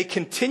 and they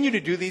continue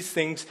to do these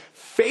things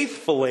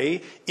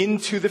faithfully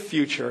into the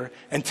future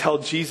until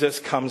Jesus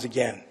comes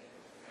again.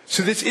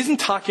 So this isn't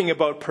talking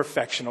about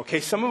perfection, okay?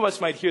 Some of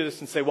us might hear this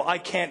and say, well, I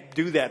can't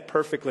do that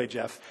perfectly,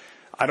 Jeff.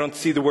 I don't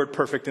see the word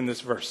perfect in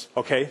this verse,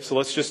 okay? So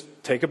let's just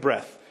take a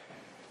breath.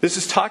 This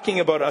is talking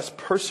about us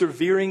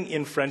persevering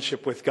in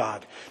friendship with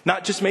God.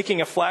 Not just making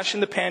a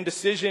flash-in-the-pan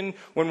decision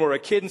when we're a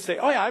kid and say,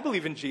 oh yeah, I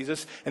believe in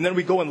Jesus, and then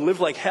we go and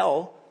live like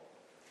hell.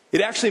 It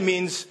actually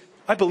means,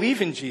 I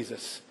believe in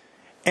Jesus.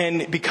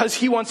 And because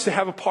he wants to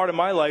have a part of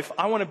my life,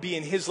 I want to be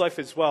in his life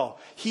as well.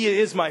 He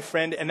is my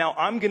friend, and now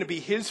I'm going to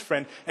be his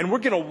friend, and we're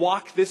going to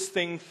walk this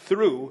thing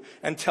through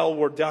until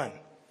we're done.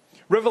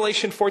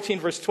 Revelation 14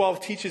 verse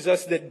 12 teaches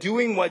us that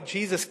doing what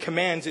Jesus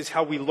commands is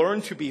how we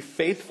learn to be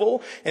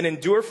faithful and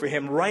endure for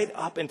him right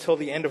up until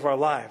the end of our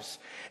lives.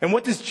 And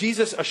what does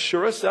Jesus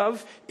assure us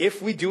of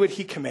if we do what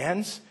he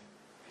commands?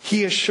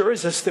 He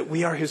assures us that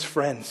we are his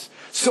friends.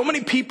 So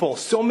many people,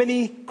 so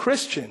many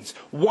Christians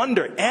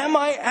wonder, am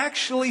I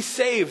actually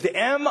saved?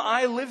 Am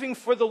I living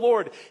for the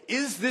Lord?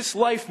 Is this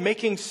life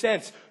making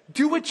sense?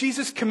 Do what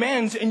Jesus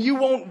commands and you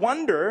won't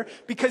wonder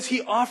because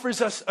he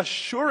offers us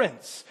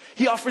assurance.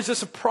 He offers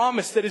us a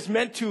promise that is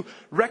meant to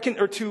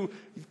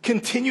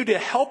continue to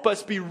help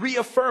us be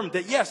reaffirmed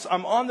that yes,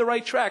 I'm on the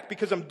right track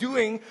because I'm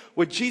doing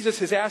what Jesus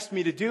has asked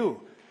me to do.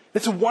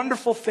 It's a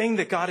wonderful thing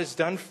that God has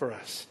done for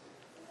us.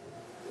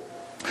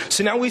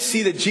 So now we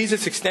see that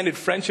Jesus extended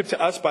friendship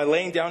to us by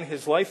laying down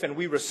his life, and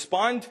we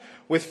respond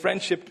with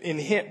friendship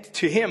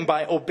to him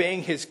by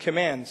obeying his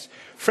commands.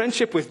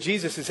 Friendship with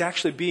Jesus is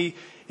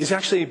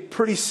actually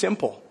pretty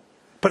simple,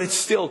 but it's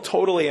still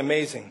totally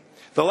amazing.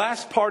 The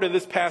last part of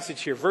this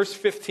passage here, verse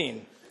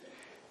 15,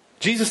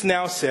 Jesus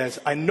now says,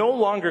 I no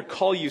longer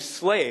call you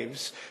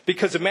slaves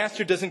because a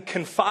master doesn't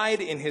confide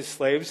in his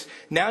slaves.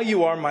 Now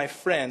you are my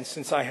friends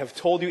since I have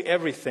told you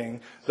everything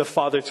the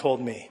Father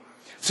told me.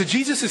 So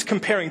Jesus is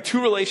comparing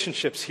two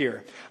relationships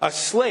here, a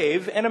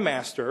slave and a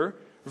master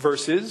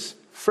versus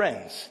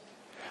friends.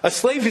 A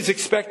slave is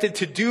expected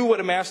to do what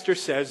a master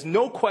says,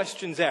 no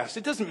questions asked.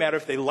 It doesn't matter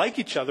if they like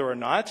each other or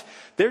not.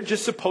 They're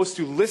just supposed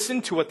to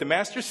listen to what the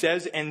master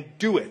says and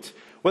do it.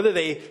 Whether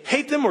they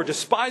hate them or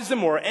despise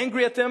them or are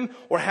angry at them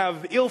or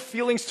have ill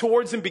feelings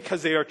towards them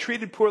because they are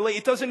treated poorly,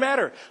 it doesn't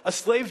matter. A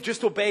slave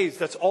just obeys.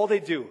 That's all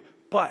they do.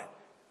 But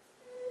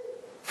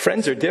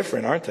friends are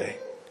different, aren't they?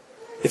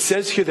 It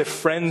says here that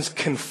friends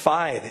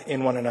confide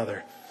in one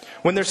another.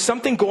 When there's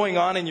something going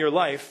on in your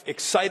life,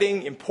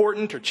 exciting,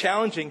 important, or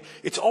challenging,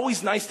 it's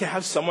always nice to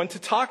have someone to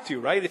talk to,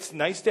 right? It's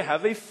nice to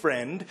have a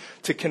friend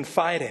to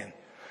confide in.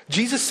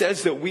 Jesus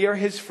says that we are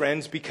his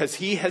friends because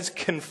he has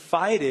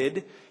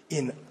confided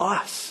in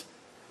us,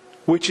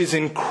 which is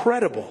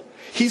incredible.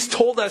 He's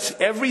told us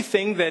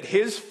everything that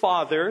his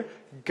Father,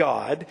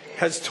 God,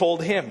 has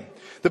told him.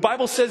 The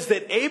Bible says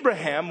that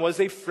Abraham was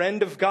a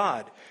friend of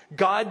God.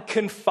 God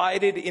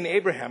confided in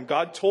Abraham.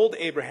 God told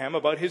Abraham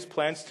about his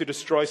plans to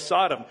destroy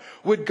Sodom.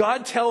 Would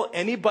God tell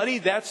anybody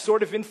that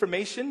sort of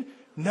information?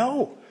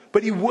 No.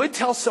 But he would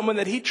tell someone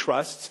that he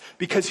trusts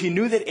because he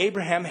knew that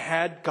Abraham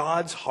had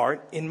God's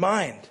heart in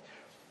mind.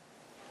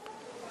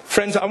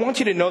 Friends, I want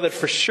you to know that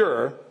for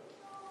sure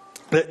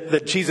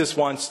that Jesus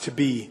wants to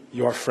be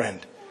your friend.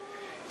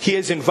 He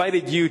has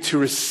invited you to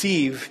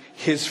receive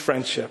his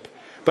friendship.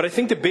 But I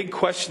think the big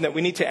question that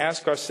we need to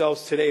ask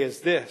ourselves today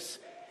is this: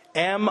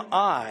 am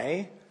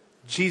I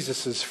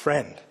Jesus'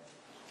 friend?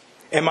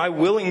 Am I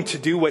willing to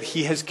do what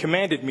he has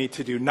commanded me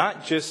to do?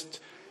 Not just,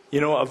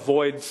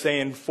 avoid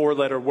saying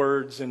 4-letter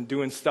words and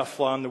doing stuff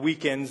on the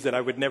weekends that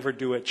I would never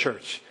do at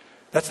church.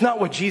 That's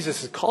not what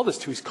Jesus has called us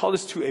to. He's called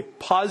us to a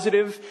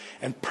positive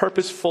and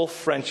purposeful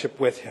friendship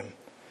with him.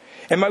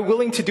 Am I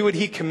willing to do what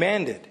he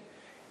commanded?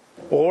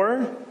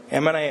 Or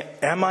am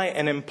I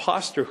an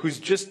imposter who's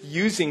just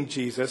using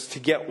Jesus to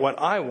get what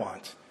I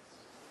want?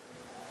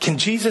 Can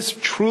Jesus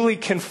truly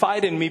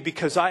confide in me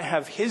because I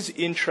have his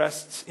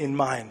interests in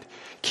mind?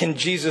 Can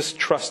Jesus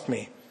trust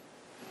me?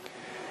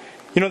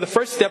 The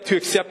first step to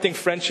accepting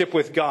friendship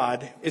with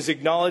God is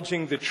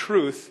acknowledging the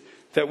truth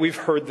that we've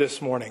heard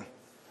this morning.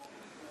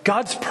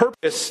 God's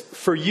purpose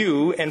for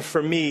you and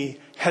for me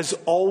has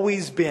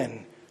always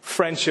been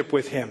friendship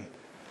with him.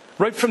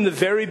 Right from the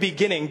very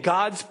beginning,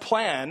 God's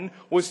plan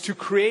was to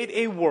create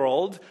a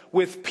world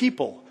with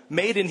people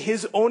made in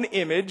his own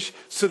image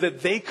so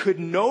that they could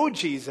know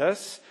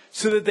Jesus,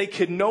 so that they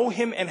could know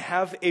him and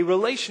have a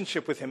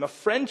relationship with him, a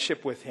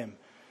friendship with him.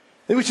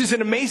 Which is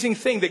an amazing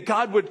thing that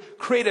God would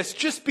create us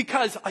just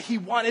because he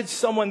wanted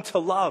someone to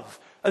love.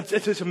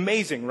 It's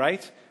amazing,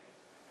 right?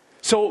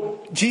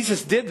 So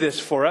Jesus did this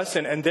for us,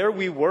 and there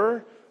we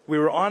were. We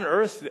were on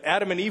earth.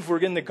 Adam and Eve were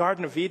in the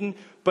Garden of Eden.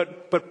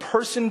 But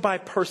person by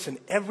person,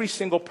 every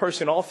single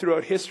person all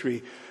throughout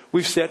history,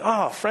 we've said,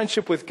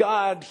 friendship with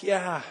God,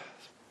 yeah,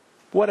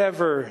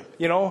 whatever,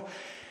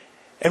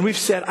 And we've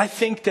said, I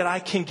think that I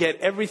can get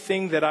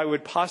everything that I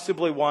would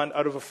possibly want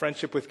out of a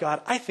friendship with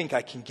God. I think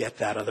I can get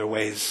that other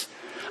ways.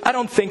 I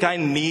don't think I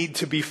need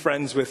to be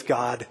friends with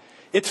God.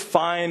 It's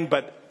fine,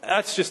 but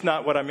that's just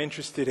not what I'm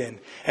interested in.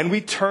 And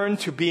we turn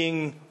to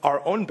being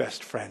our own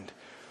best friend.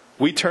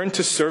 We turn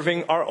to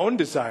serving our own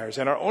desires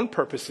and our own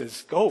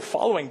purposes.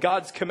 Following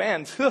God's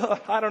commands.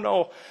 I don't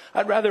know.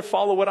 I'd rather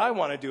follow what I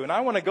want to do. And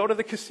I want to go to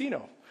the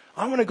casino.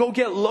 I want to go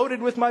get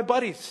loaded with my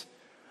buddies.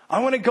 I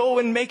want to go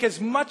and make as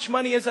much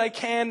money as I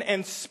can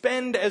and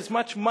spend as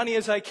much money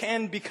as I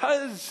can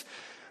because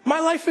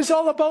my life is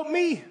all about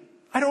me.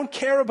 I don't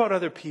care about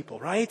other people,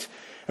 right?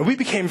 And we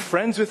became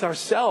friends with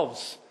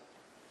ourselves.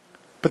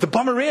 But the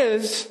bummer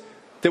is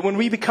that when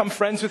we become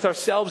friends with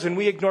ourselves and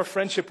we ignore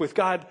friendship with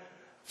God,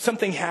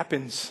 something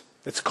happens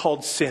that's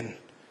called sin.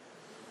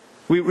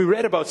 We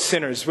read about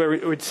sinners where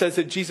it says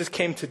that Jesus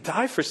came to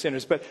die for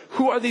sinners. But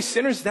who are these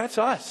sinners? That's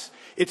us.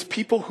 It's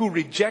people who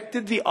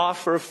rejected the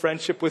offer of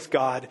friendship with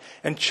God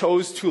and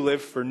chose to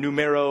live for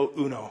numero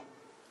uno,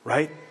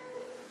 right?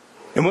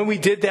 And when we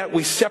did that,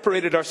 we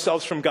separated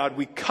ourselves from God.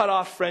 We cut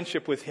off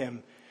friendship with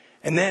him.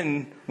 And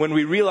then when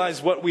we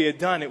realized what we had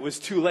done, it was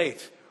too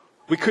late.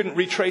 We couldn't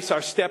retrace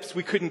our steps.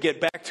 We couldn't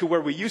get back to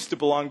where we used to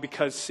belong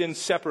because sin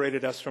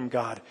separated us from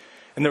God.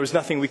 And there was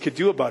nothing we could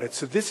do about it.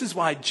 So this is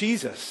why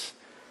Jesus,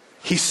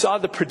 he saw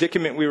the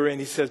predicament we were in.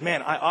 He says,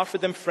 man, I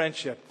offered them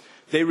friendship.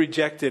 They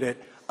rejected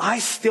it. I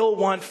still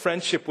want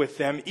friendship with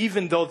them,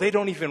 even though they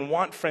don't even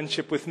want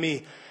friendship with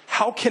me.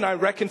 How can I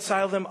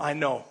reconcile them? I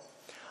know.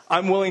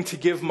 I'm willing to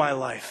give my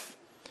life.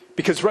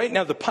 Because right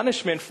now, the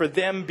punishment for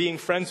them being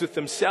friends with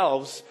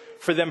themselves,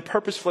 for them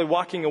purposefully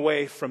walking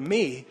away from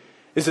me,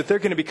 is that they're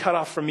going to be cut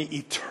off from me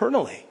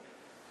eternally.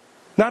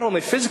 Not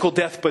only physical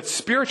death, but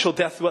spiritual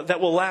death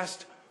that will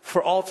last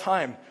for all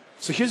time.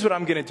 So here's what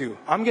I'm going to do.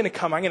 I'm going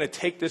to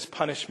take this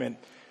punishment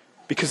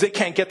because they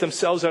can't get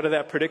themselves out of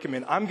that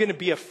predicament. I'm going to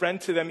be a friend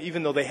to them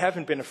even though they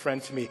haven't been a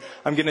friend to me.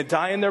 I'm going to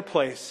die in their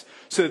place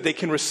so that they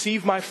can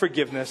receive my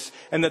forgiveness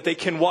and that they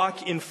can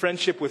walk in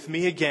friendship with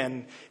me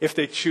again if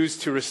they choose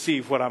to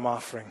receive what I'm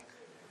offering.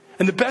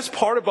 And the best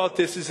part about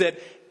this is that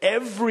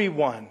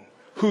everyone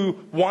who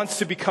wants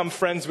to become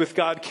friends with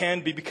God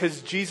can be,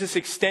 because Jesus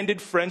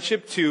extended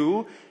friendship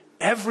to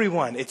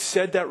everyone. It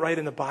said that right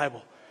in the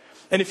Bible.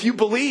 And if you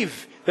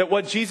believe that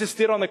what Jesus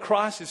did on the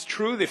cross is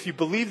true, if you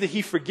believe that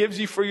he forgives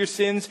you for your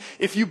sins,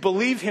 if you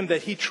believe him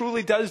that he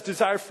truly does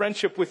desire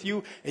friendship with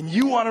you, and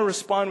you want to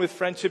respond with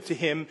friendship to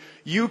him,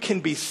 you can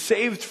be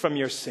saved from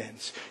your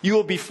sins. You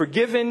will be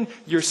forgiven,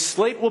 your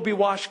slate will be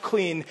washed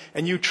clean,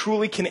 and you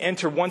truly can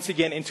enter once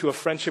again into a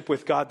friendship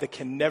with God that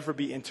can never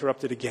be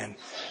interrupted again.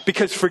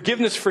 Because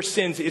forgiveness for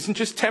sins isn't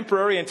just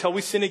temporary until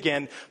we sin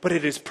again, but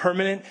it is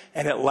permanent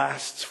and it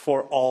lasts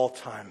for all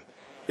time.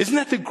 Isn't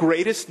that the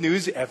greatest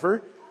news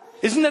ever?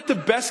 Isn't that the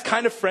best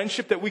kind of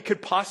friendship that we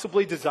could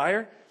possibly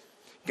desire?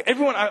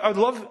 Everyone, I'd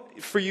love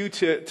for you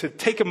to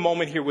take a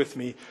moment here with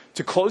me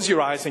to close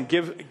your eyes and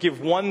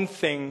give one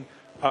thing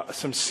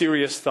some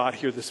serious thought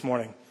here this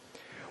morning.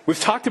 We've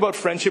talked about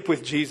friendship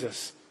with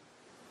Jesus.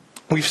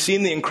 We've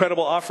seen the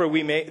incredible offer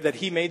that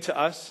he made to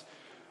us.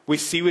 We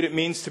see what it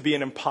means to be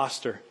an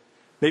imposter.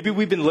 Maybe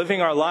we've been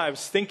living our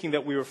lives thinking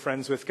that we were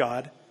friends with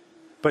God.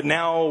 But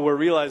now we're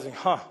realizing,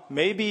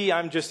 maybe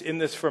I'm just in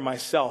this for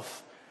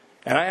myself.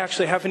 And I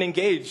actually haven't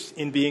engaged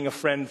in being a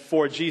friend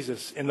for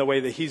Jesus in the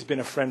way that he's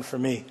been a friend for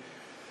me.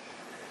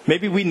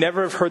 Maybe we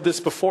never have heard this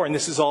before, and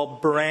this is all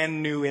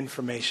brand new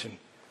information.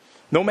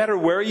 No matter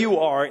where you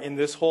are in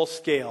this whole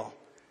scale,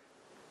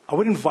 I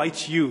would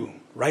invite you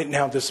right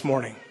now this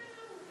morning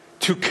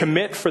to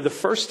commit for the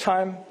first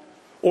time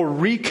or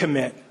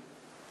recommit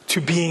to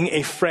being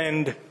a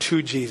friend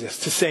to Jesus.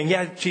 To saying,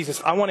 yeah,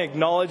 Jesus, I want to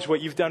acknowledge what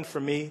you've done for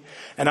me,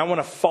 and I want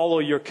to follow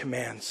your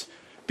commands.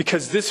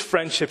 Because this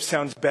friendship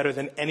sounds better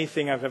than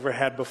anything I've ever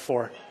had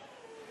before.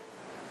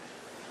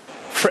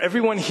 For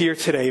everyone here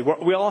today,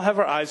 we all have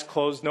our eyes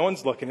closed. No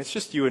one's looking. It's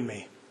just you and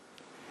me.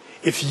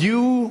 If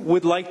you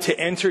would like to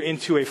enter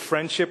into a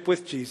friendship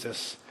with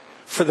Jesus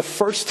for the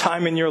first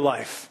time in your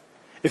life,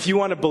 if you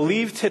want to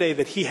believe today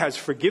that he has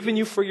forgiven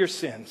you for your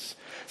sins,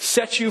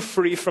 set you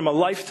free from a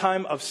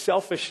lifetime of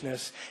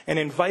selfishness, and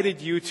invited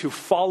you to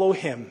follow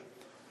him,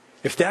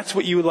 if that's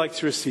what you would like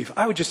to receive,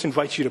 I would just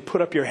invite you to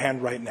put up your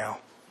hand right now.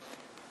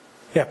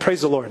 Yeah,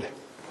 praise the Lord.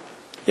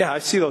 Yeah, I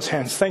see those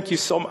hands. Thank you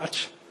so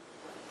much.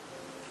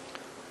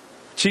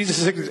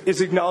 Jesus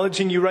is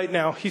acknowledging you right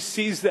now. He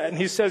sees that and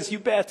he says, you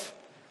bet.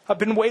 I've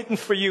been waiting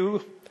for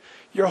you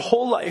your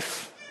whole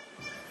life.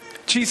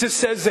 Jesus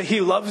says that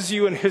he loves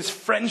you and his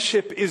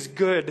friendship is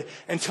good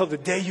until the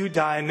day you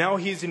die. And now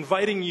he's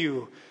inviting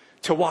you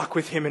to walk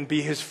with him and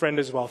be his friend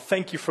as well.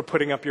 Thank you for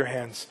putting up your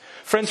hands.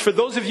 Friends, for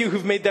those of you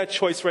who've made that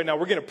choice right now,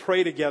 we're going to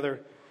pray together.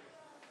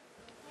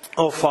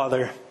 Oh,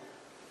 Father,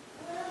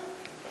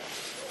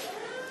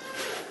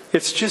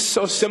 it's just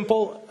so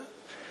simple,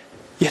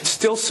 yet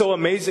still so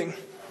amazing.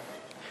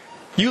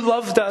 You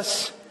loved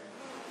us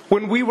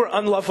when we were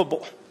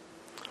unlovable.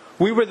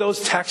 We were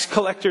those tax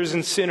collectors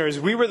and sinners.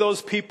 We were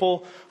those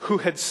people who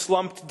had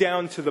slumped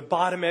down to the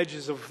bottom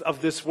edges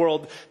of this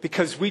world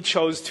because we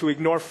chose to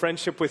ignore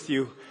friendship with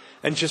you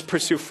and just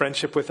pursue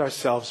friendship with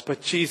ourselves.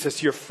 But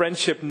Jesus, your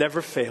friendship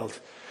never failed.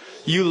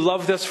 You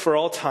loved us for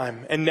all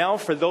time. And now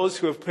for those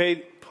who have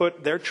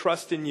put their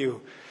trust in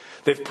you,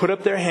 they've put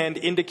up their hand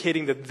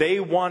indicating that they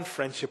want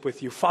friendship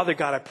with you. Father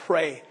God, I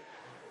pray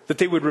that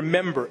they would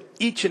remember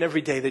each and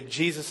every day that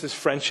Jesus'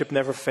 friendship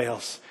never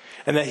fails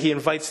and that he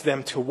invites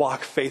them to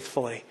walk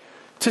faithfully,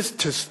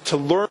 to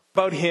learn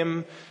about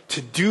him, to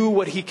do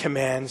what he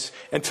commands,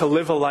 and to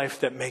live a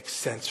life that makes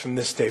sense from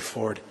this day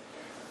forward.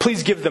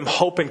 Please give them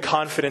hope and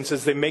confidence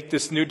as they make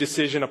this new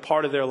decision a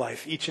part of their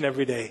life each and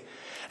every day.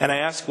 And I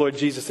ask, Lord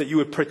Jesus, that you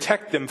would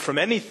protect them from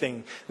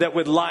anything that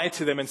would lie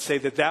to them and say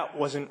that that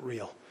wasn't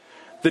real.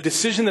 The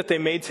decision that they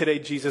made today,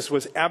 Jesus,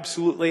 was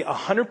absolutely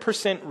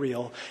 100%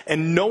 real,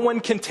 and no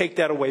one can take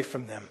that away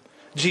from them.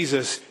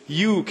 Jesus,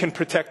 you can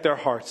protect their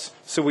hearts,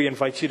 so we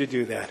invite you to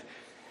do that.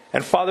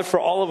 And Father, for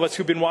all of us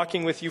who've been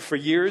walking with you for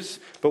years,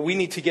 but we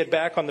need to get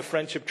back on the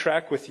friendship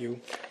track with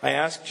you, I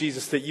ask,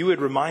 Jesus, that you would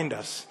remind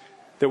us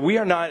that we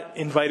are not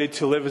invited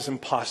to live as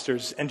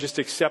imposters and just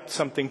accept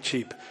something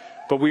cheap,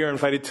 but we are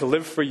invited to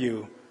live for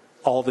you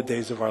all the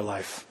days of our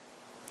life.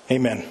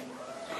 Amen.